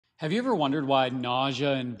Have you ever wondered why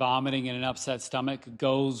nausea and vomiting in an upset stomach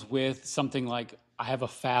goes with something like I have a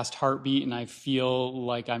fast heartbeat and I feel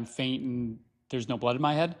like I'm faint and there's no blood in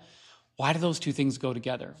my head? Why do those two things go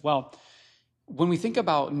together? Well, when we think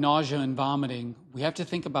about nausea and vomiting, we have to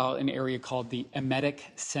think about an area called the emetic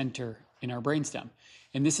center in our brainstem.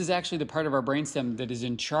 And this is actually the part of our brainstem that is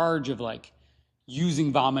in charge of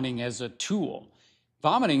using vomiting as a tool.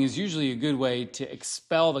 Vomiting is usually a good way to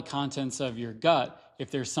expel the contents of your gut if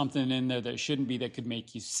there's something in there that shouldn't be that could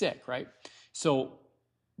make you sick, right? So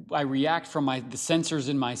I react from the sensors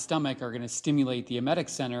in my stomach are going to stimulate the emetic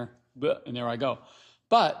center, and there I go.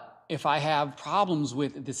 But if I have problems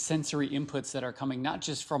with the sensory inputs that are coming not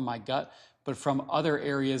just from my gut, but from other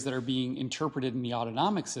areas that are being interpreted in the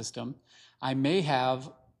autonomic system, I may have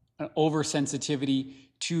an oversensitivity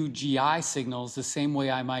to GI signals the same way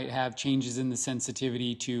I might have changes in the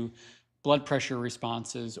sensitivity to blood pressure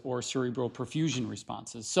responses or cerebral perfusion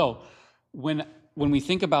responses. So when we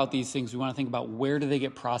think about these things, we want to think about where do they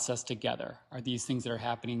get processed together? Are these things that are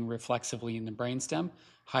happening reflexively in the brainstem,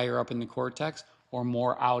 higher up in the cortex, or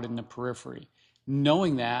more out in the periphery?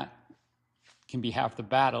 Knowing that can be half the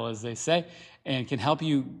battle, as they say, and can help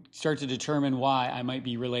you start to determine why I might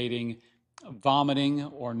be relating vomiting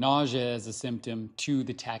or nausea as a symptom to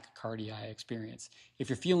the tachycardia I experience. If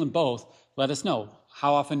you're feeling both, let us know.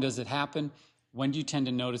 How often does it happen? When do you tend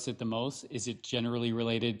to notice it the most? Is it generally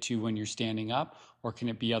related to when you're standing up, or can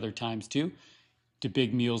it be other times too? Do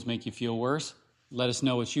big meals make you feel worse? Let us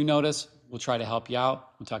know what you notice. We'll try to help you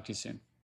out. We'll talk to you soon.